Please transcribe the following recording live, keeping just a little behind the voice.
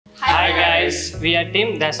guys, we are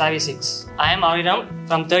team the Savvy 6. I am Avniram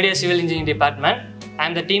from 3rd year Civil Engineering Department. I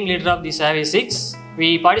am the team leader of the Savvy 6.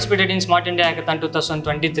 We participated in Smart India Hackathon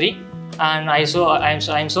 2023 and I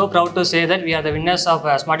am so proud to say that we are the winners of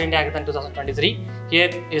Smart India Hackathon 2023. Here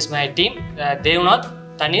is my team, Devnath,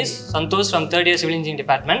 Tanis, Santosh from 3rd year Civil Engineering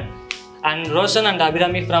Department and Roshan and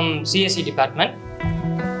Abhirami from CSE Department.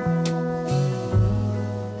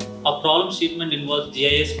 Our problem statement involves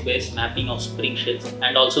GIS-based mapping of spring sheds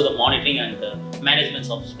and also the monitoring and management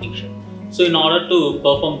of spring shed. So in order to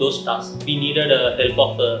perform those tasks, we needed help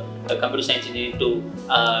of a computer science engineer to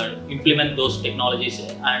implement those technologies,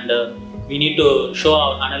 and we need to show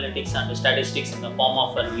our analytics and statistics in the form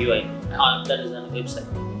of an UI, that is a website.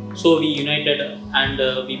 So we united and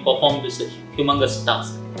we performed this humongous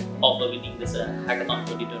task of winning this Hackathon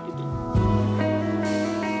 2023.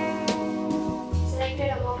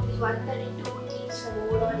 Among the 132 teams from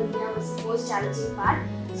overall India was the most challenging part.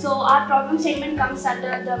 So our problem statement comes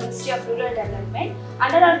under the Ministry of Rural Development.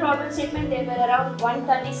 Under our problem statement there were around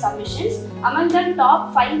 130 submissions. Among them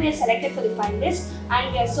top 5 were selected for the finalists,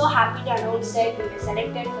 and we are so happy to announce that we were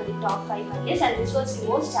selected for the top 5 finalists, and this was the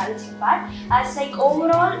most challenging part, as like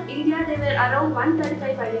overall India there were around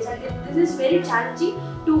 135 finalists, and this is very challenging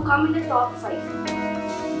to come in the top 5.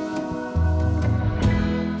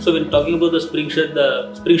 So when talking about the spring shed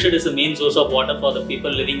is the main source of water for the people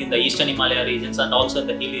living in the eastern Himalaya regions and also in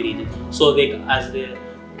the hilly region. So as the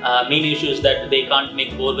main issue is that they can't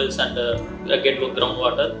make bore wells and get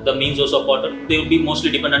groundwater, the main source of water, they will be mostly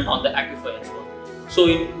dependent on the aquifers. So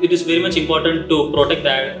it is very much important to protect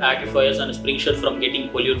the aquifers and spring shed from getting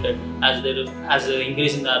polluted, as the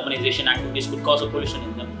increase in the urbanization activities could cause a pollution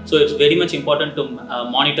in them. So it's very much important to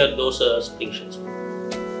monitor those spring sheds.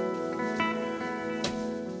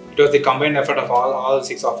 It was the combined effort of all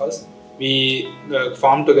 6 of us. We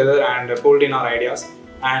formed together and pulled in our ideas,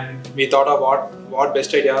 and we thought of what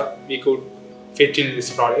best idea we could fit in this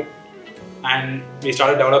product, and we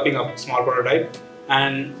started developing a small prototype,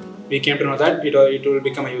 and we came to know that it will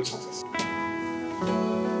become a huge success.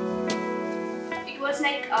 It was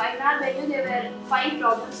like in our venue there were 5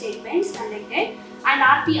 problem statements collected, and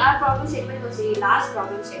our problem statement was the last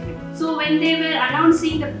problem statement. So when they were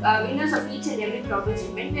announcing the winners of each and every problem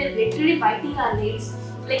statement, we were literally biting our nails,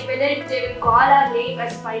 like whether if they will call our name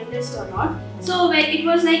as finalist or not. So when it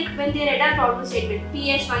was like when they read our problem statement,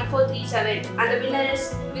 PH1437, and the winner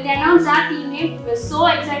is, when they announced our team name, we were so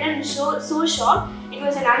excited and so shocked. It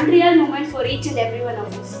was an unreal moment for each and every one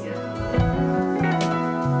of us here.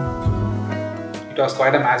 It was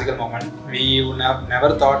quite a magical moment. We would have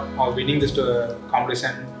never thought of winning this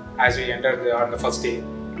competition as we entered on the first day.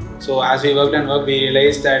 So as we worked and worked, we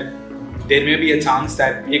realized that there may be a chance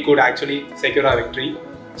that we could actually secure a victory.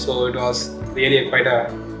 So it was really quite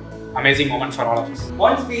an amazing moment for all of us.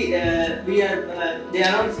 Once they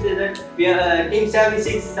announced that we are Team Savvy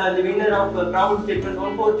 6 are the winner of problem statement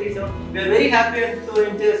 1437. We are very happy and so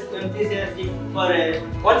enthusiastic for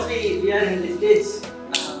once we are in the stage.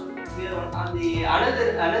 We are on the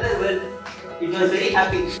another world. It was very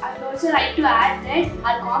happy. I would also like to add that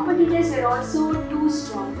our competitors were also too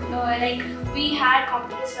strong. Like we had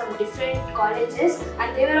competitors from different colleges,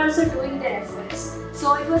 and they were also doing their efforts.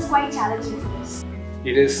 So it was quite challenging for us.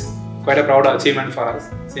 It is quite a proud achievement for us,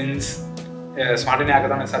 since Smart India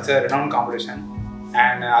Hackathon is such a renowned competition,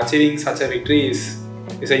 and achieving such a victory is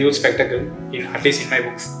a huge spectacle, at least in my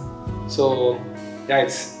books. So yeah,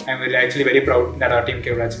 I'm actually very proud that our team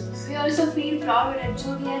came to achieve this. We also feel proud when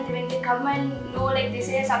junior, when they come and know, like they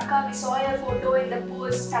say, Akka, we saw your photo in the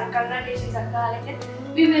post, and congratulations Akka, like that.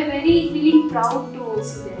 We were feeling proud to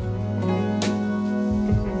see them.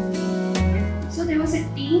 So there was a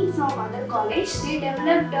team from other college, they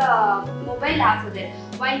developed a mobile app for that,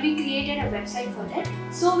 while we created a website for that.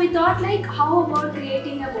 So we thought like, how about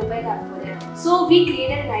creating a mobile app for that? So we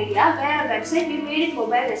created an idea where a website, we made it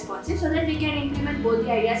mobile responsive so that we can implement both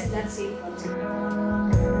the ideas in that same project.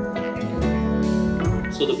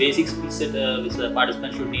 So the basic skill set which the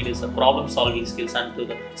participant should need is a problem solving skills, and to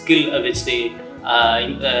the skill which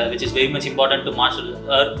is very much important to master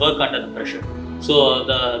work under the pressure. So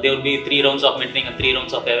there will be 3 rounds of mentoring and 3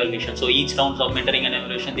 rounds of evaluation. So each round of mentoring and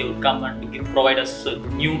evaluation, they would come and provide us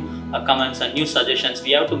new comments and new suggestions.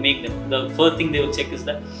 We have to make them. The first thing they will check is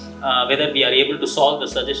that whether we are able to solve the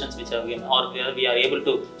suggestions which are given, or whether we are able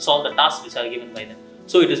to solve the tasks which are given by them.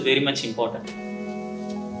 So it is very much important.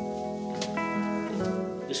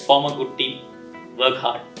 Just form a good team, work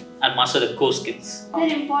hard, and master the core skills.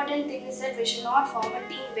 Another important thing is that we should not form a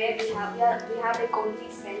team where we have like only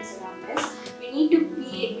friends around us. We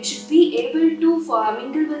should be able to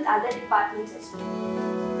mingle with other departments as well.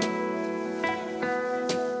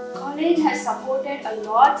 college has supported a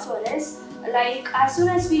lot for us. Like as soon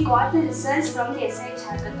as we got the results from the SIH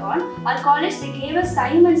Hackathon, our college they gave us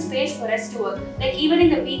time and space for us to work. Like even in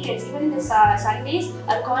the weekends, even in the Sundays,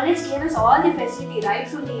 our college gave us all the facility right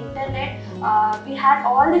from the internet. We had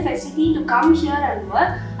all the facility to come here and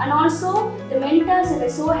work, and also the mentors were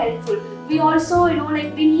so helpful. We also,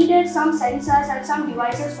 we needed some sensors and some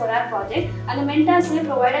devices for our project, and the mentors they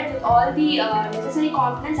provided with all the necessary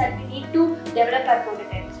components that we need to develop our prototype.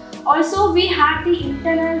 Also, we had the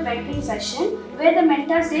internal mentoring session where the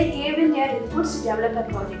mentors they gave in their inputs to develop our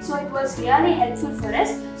project. So it was really helpful for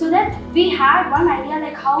us, so that we had one idea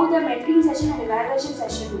like how the mentoring session and evaluation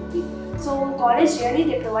session would be. So college really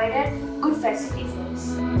they provided good facility for us.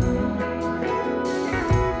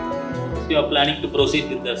 We are planning to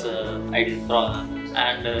proceed with this idea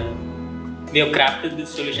and we have crafted this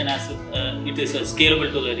solution as it is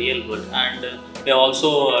scalable to the real world, and we have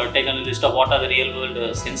also taken a list of what are the real world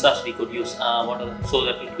sensors we could use so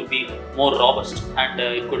that it could be more robust and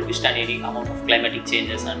it could withstand any amount of climatic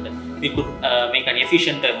changes, and we could make an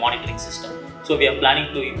efficient monitoring system. So we are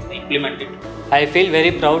planning to implement it. I feel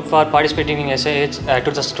very proud for participating in SIH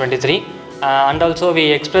 2023 and also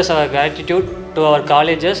we express our gratitude to our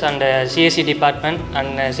colleges and CSE department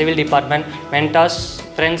and civil department, mentors,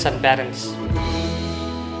 friends and parents.